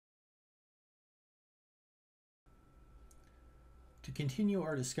To continue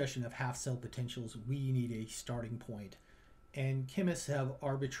our discussion of half-cell potentials, we need a starting point. And chemists have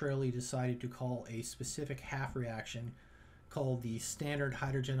arbitrarily decided to call a specific half reaction called the standard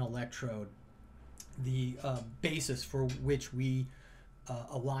hydrogen electrode the basis for which we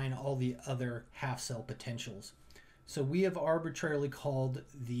align all the other half-cell potentials. So we have arbitrarily called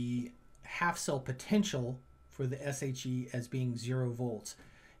the half-cell potential for the SHE as being 0 volts.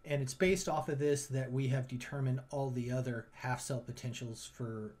 And it's based off of this that we have determined all the other half-cell potentials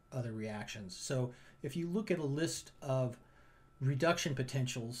for other reactions. So if you look at a list of reduction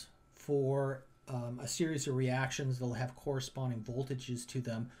potentials for a series of reactions, they'll have corresponding voltages to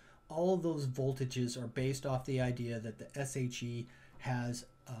them. All of those voltages are based off the idea that the SHE has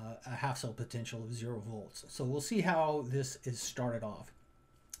a half-cell potential of 0 volts. So we'll see how this is started off.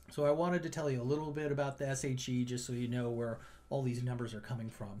 So I wanted to tell you a little bit about the SHE just so you know where all these numbers are coming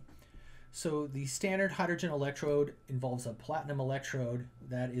from. So the standard hydrogen electrode involves a platinum electrode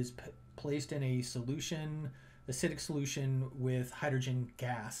that is placed in a solution, acidic solution with hydrogen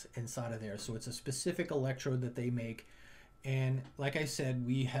gas inside of there. So it's a specific electrode that they make. And like I said,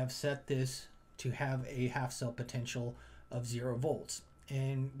 we have set this to have a half-cell potential of 0 volts.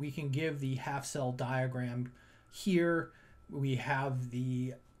 And we can give the half-cell diagram here. We have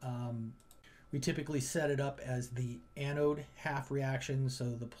the we typically set it up as the anode half reaction.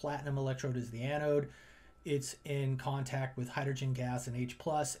 So the platinum electrode is the anode. It's in contact with hydrogen gas and H+,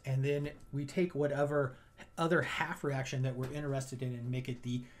 and then we take whatever other half reaction that we're interested in and make it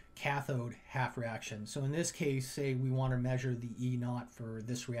the cathode half reaction. So in this case, say we want to measure the E naught for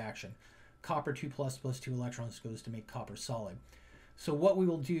this reaction. Copper 2+ plus 2 electrons goes to make copper solid. So what we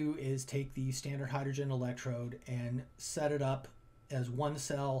will do is take the standard hydrogen electrode and set it up as one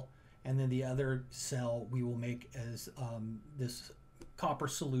cell, and then the other cell we will make as this copper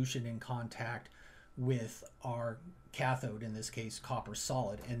solution in contact with our cathode, in this case copper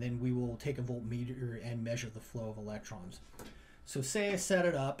solid, and then we will take a voltmeter and measure the flow of electrons. So say I set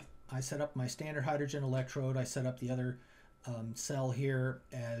it up, I set up my standard hydrogen electrode, I set up the other cell here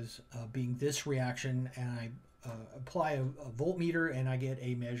as being this reaction, and I apply a voltmeter and I get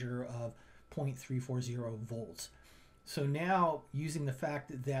a measure of 0.340 volts. So now, using the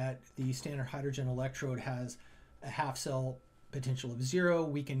fact that the standard hydrogen electrode has a half-cell potential of 0,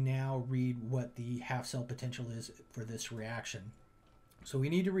 we can now read what the half-cell potential is for this reaction. So we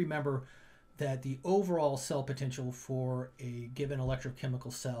need to remember that the overall cell potential for a given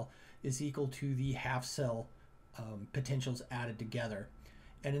electrochemical cell is equal to the half-cell potentials added together.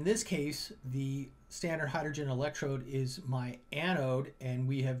 And in this case, the standard hydrogen electrode is my anode, and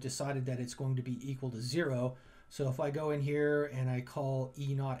we have decided that it's going to be equal to 0. So if I go in here and I call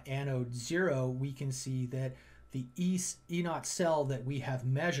E naught anode 0, we can see that the E naught cell that we have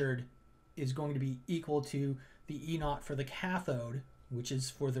measured is going to be equal to the E naught for the cathode, which is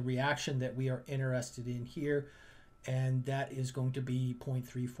for the reaction that we are interested in here, and that is going to be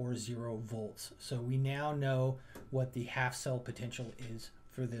 0.340 volts. So we now know what the half-cell potential is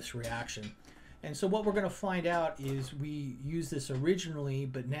for this reaction. And so what we're going to find out is we used this originally,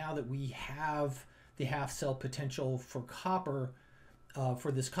 but now that we have the half-cell potential for copper,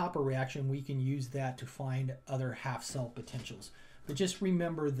 for this copper reaction, we can use that to find other half-cell potentials. But just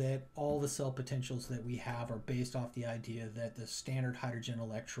remember that all the cell potentials that we have are based off the idea that the standard hydrogen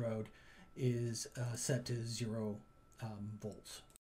electrode is set to 0 volts.